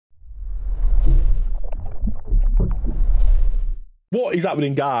What is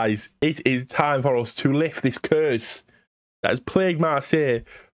happening, guys? It is time for us to lift this curse that has plagued Marseille,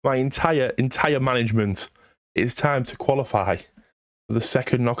 my entire management. It's time to qualify for the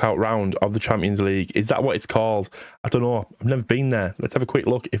second knockout round of the Champions League. Is that what it's called? I don't know. I've never been there. Let's have a quick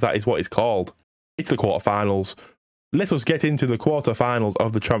look if that is what it's called. It's the quarterfinals. Let us get into the quarterfinals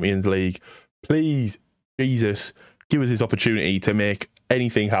of the Champions League. Please, Jesus, give us this opportunity to make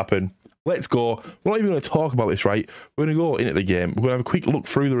anything happen. Let's go. We're not even going to talk about this, right? We're going to go into the game. We're going to have a quick look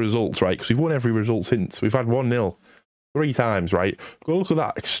through the results, right? Because we've won every result since. We've had 1-0 3 times, right? We're going to look at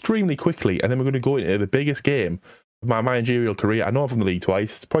that extremely quickly, and then we're going to go into the biggest game of my managerial career. I know I've won the league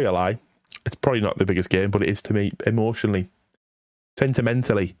twice. It's probably a lie. It's probably not the biggest game, but it is to me emotionally,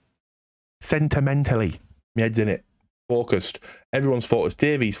 sentimentally. My head's in it. Focused. Everyone's focused.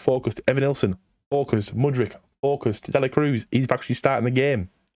 Davies, focused. Evan Nilsson, focused. Mudryk, focused. Dela Cruz, he's actually starting the game.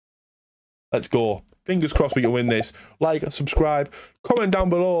 Let's go. Fingers crossed we can win this. Like, subscribe, comment down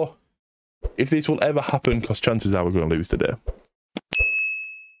below if this will ever happen, because chances are we're going to lose today.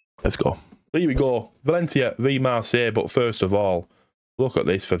 Let's go. Here we go. Valencia v Marseille, but first of all, look at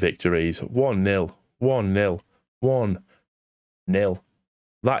this for victories. 1-0, 1-0, 1-0.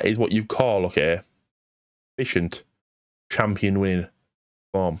 That is what you call, okay, efficient champion winning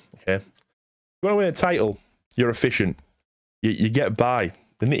form, okay? If you want to win a title, you're efficient. You get by.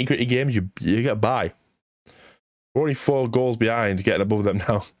 The nitty-gritty games, you get by. We're only 4 goals behind, getting above them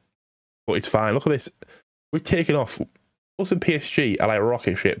now. But it's fine. Look at this. We're taking off. Us and PSG are like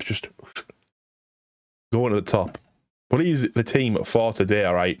rocket ships, just going to the top. But he's the team for today,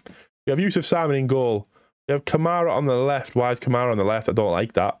 all right? We have Yusuf Simon in goal. We have Kamara on the left. Why is Kamara on the left? I don't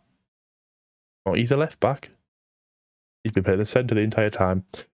like that. Oh, he's a left back. He's been playing the centre the entire time.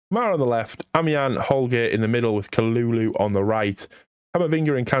 Kamara on the left. Amian Holgate in the middle with Kalulu on the right.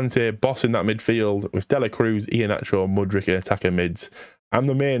 Camavinga and Kante bossing that midfield with Dela Cruz, Iheanacho, Mudryk in attacking mids. I'm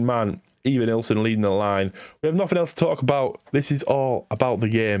the main man, Evan Nilsson leading the line. We have nothing else to talk about. This is all about the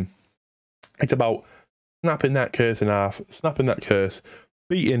game. It's about snapping that curse in half, snapping that curse,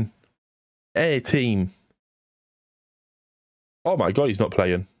 beating a team. Oh my God, he's not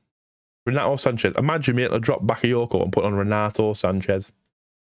playing. Renato Sanchez. Imagine me able to drop Bakayoko and put on Renato Sanchez.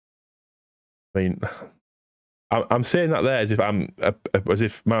 I mean, I'm saying that there as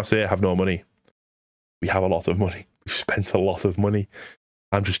if Marseille have no money. We have a lot of money. We've spent a lot of money.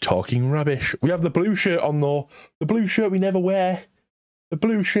 I'm just talking rubbish. We have the blue shirt on though. The blue shirt we never wear. The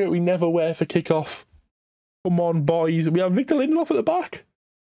blue shirt we never wear for kickoff. Come on, boys. We have Victor Lindelof at the back.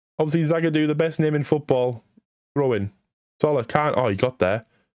 Obviously, Zagadou, the best name in football. Throwing. Sola can't. Oh, he got there.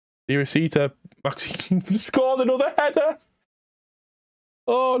 Irasita. Maxi scored another header.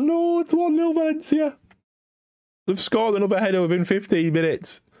 Oh no, it's 1-0 Valencia. They've scored another header within 15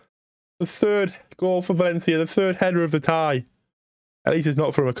 minutes. The 3rd goal for Valencia, the 3rd header of the tie. At least it's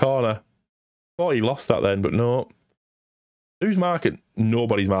not from a corner. Thought he lost that then, but no. Who's marking?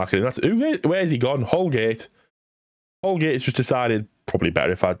 Nobody's marking. Where's he gone? Holgate. Holgate's just decided probably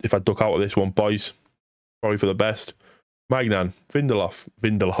better if I duck out of this one, boys. Probably for the best. Magnan,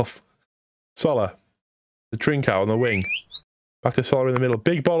 Vindelof. Sola. The Trincao on the wing. Back to Sola in the middle.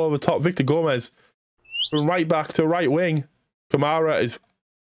 Big ball over top. Victor Gomez. From right back to right wing. Kamara is...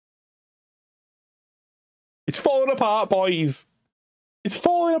 It's falling apart, boys. It's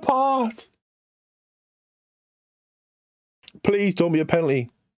falling apart. Please don't be a penalty.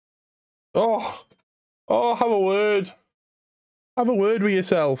 Oh, have a word. Have a word with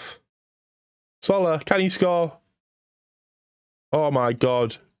yourself. Sola, can he score? Oh my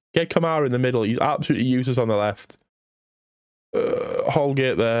God. Get Kamara in the middle. He's absolutely useless on the left.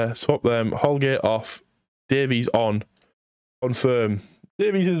 Holgate there. Swap them. Holgate off. Davies on. Confirm.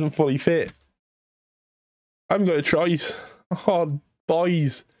 Davies isn't fully fit. I haven't got a choice. Oh,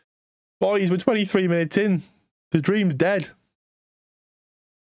 boys. Boys, we're 23 minutes in. The dream's dead.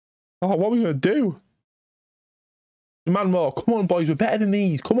 Oh, what are we going to do? Man more. Come on, boys. We're better than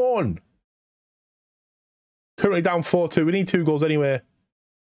these. Come on. Currently down 4-2. We need 2 goals anyway.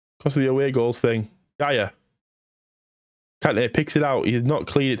 Because of the away goals thing. Gaia. Kante picks it out. He has not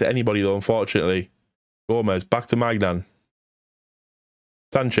cleared it to anybody, though, unfortunately. Gomez. Back to Magnan.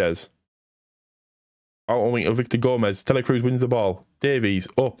 Sanchez. Out on wing of Victor Gomez. Dela Cruz wins the ball. Davies.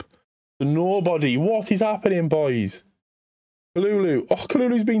 Up. To nobody. What is happening, boys? Kalulu. Oh,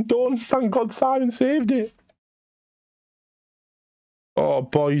 Kalulu's been done. Thank God Simon saved it. Oh,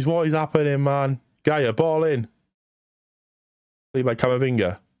 boys. What is happening, man? Gaia. Ball in. Lead by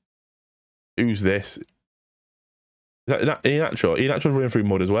Camavinga. Who's this? Is that Iheanacho? Iheanacho's running through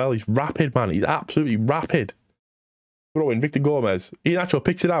mud as well. He's rapid, man. He's absolutely rapid. Throwing Victor Gomez. Iheanacho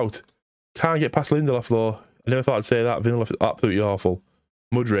picks it out. Can't get past Lindelof, though. I never thought I'd say that. Vanilla is absolutely awful.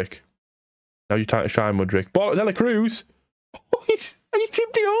 Mudryk. Now your time to shine, Mudryk. Ball at De La Cruz. Oh, he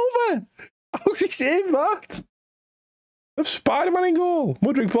tipped it over. How did he save that? Of Spider-Man in goal.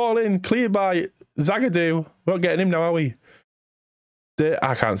 Mudryk ball in. Cleared by Zagadou. We're not getting him now, are we?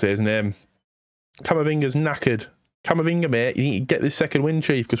 I can't say his name. Camavinga's knackered. Camavinga, mate, you need to get this second win,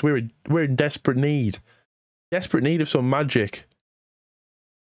 Chief, because we're in desperate need. Desperate need of some magic.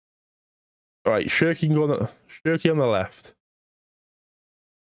 Right, Shirky can go on the left.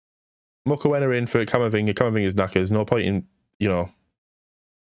 Mukawena in for Camavinga. Camavinga's knackered. There's no point in, you know.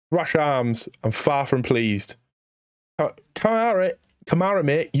 Rash arms. I'm far from pleased. Kamara,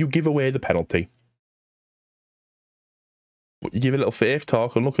 mate, you give away the penalty. You give a little faith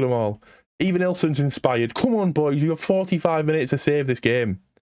talk and look at them all. Even Ilson's inspired. Come on, boys. We have 45 minutes to save this game.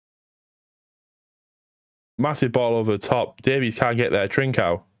 Massive ball over the top. Davies can't get there.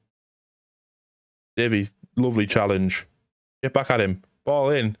 Trincao. Davies, lovely challenge. Get back at him. Ball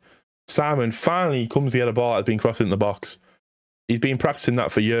in. Simon finally comes to get a ball that's been crossed in the box. He's been practicing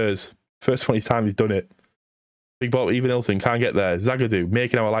that for years. First 20 times he's done it. Big ball, even Ilson can't get there. Zagadou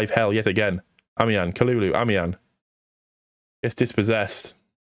making our life hell yet again. Amian, Kalulu, Amian. Gets dispossessed.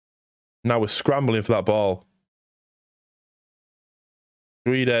 Now we're scrambling for that ball.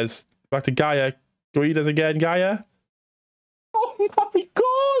 Guedes. Back to Gaia. Guedes again, Gaia. Oh my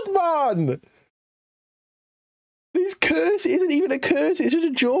god, man! This curse isn't even a curse. It's just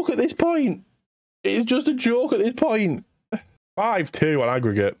a joke at this point. It's just a joke at this point. 5-2 on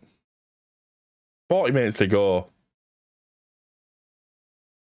aggregate. 40 minutes to go.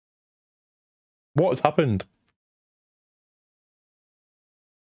 What has happened?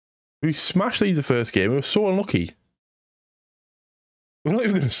 We smashed these the first game. We were so unlucky. We're not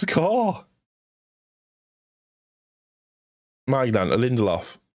even going to score. Magnan,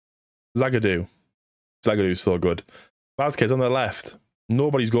 Lindelof. Zagadou. Zagadou's so good. Vazquez on the left.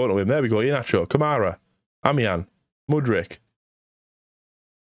 Nobody's going to him. There we go. Iheanacho. Kamara. Amian. Mudryk.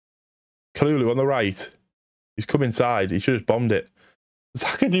 Kalulu on the right. He's come inside. He should have bombed it.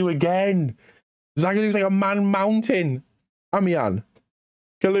 Zagadou again. Zagadou's like a man mountain. Amian.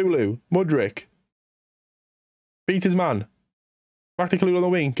 Kalulu. Mudryk. Beat his man. Back to Kalulu on the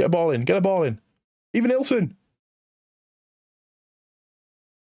wing. Get a ball in. Get a ball in. Even Ilson.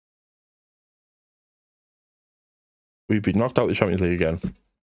 We've been knocked out of the Champions League again.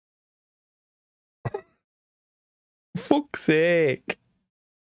 Fuck's sake.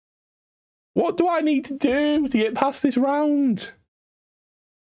 What do I need to do to get past this round?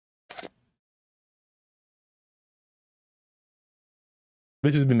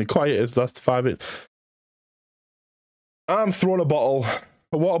 This has been the quietest last 5 minutes. I'm throwing a bottle.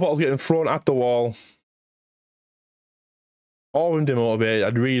 A water bottle's getting thrown at the wall. All of them demotivated. I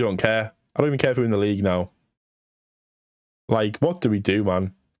really don't care. I don't even care if we're in the league now. Like, what do we do,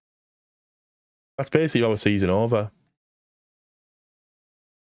 man? That's basically our season over.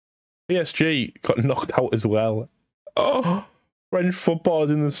 PSG got knocked out as well. Oh, French football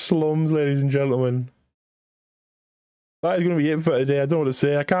is in the slums, ladies and gentlemen. That is going to be it for today. I don't know what to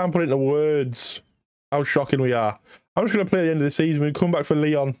say. I can't put it into words how shocking we are. I'm just going to play at the end of the season. We'll come back for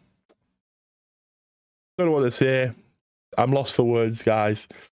Leon. Don't know what to say. I'm lost for words, guys.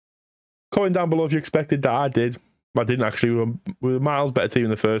 Comment down below if you expected that. I did. I didn't actually. We were a miles better team in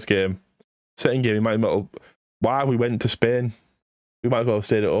the first game. Second game, we might as well. Why we went to Spain? We might as well have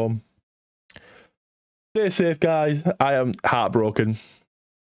stayed at home. Stay safe, guys. I am heartbroken.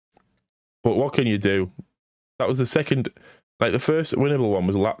 But what can you do? That was the second. Like, the first winnable one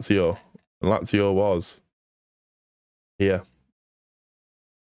was Lazio. And Lazio was here.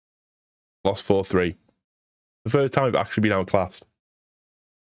 Lost 4-3. The first time we've actually been outclassed.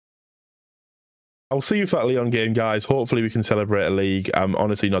 I'll see you for that Leon game, guys. Hopefully we can celebrate a league. I'm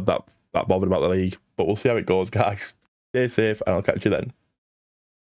honestly not that bothered about the league. But we'll see how it goes, guys. Stay safe, and I'll catch you then.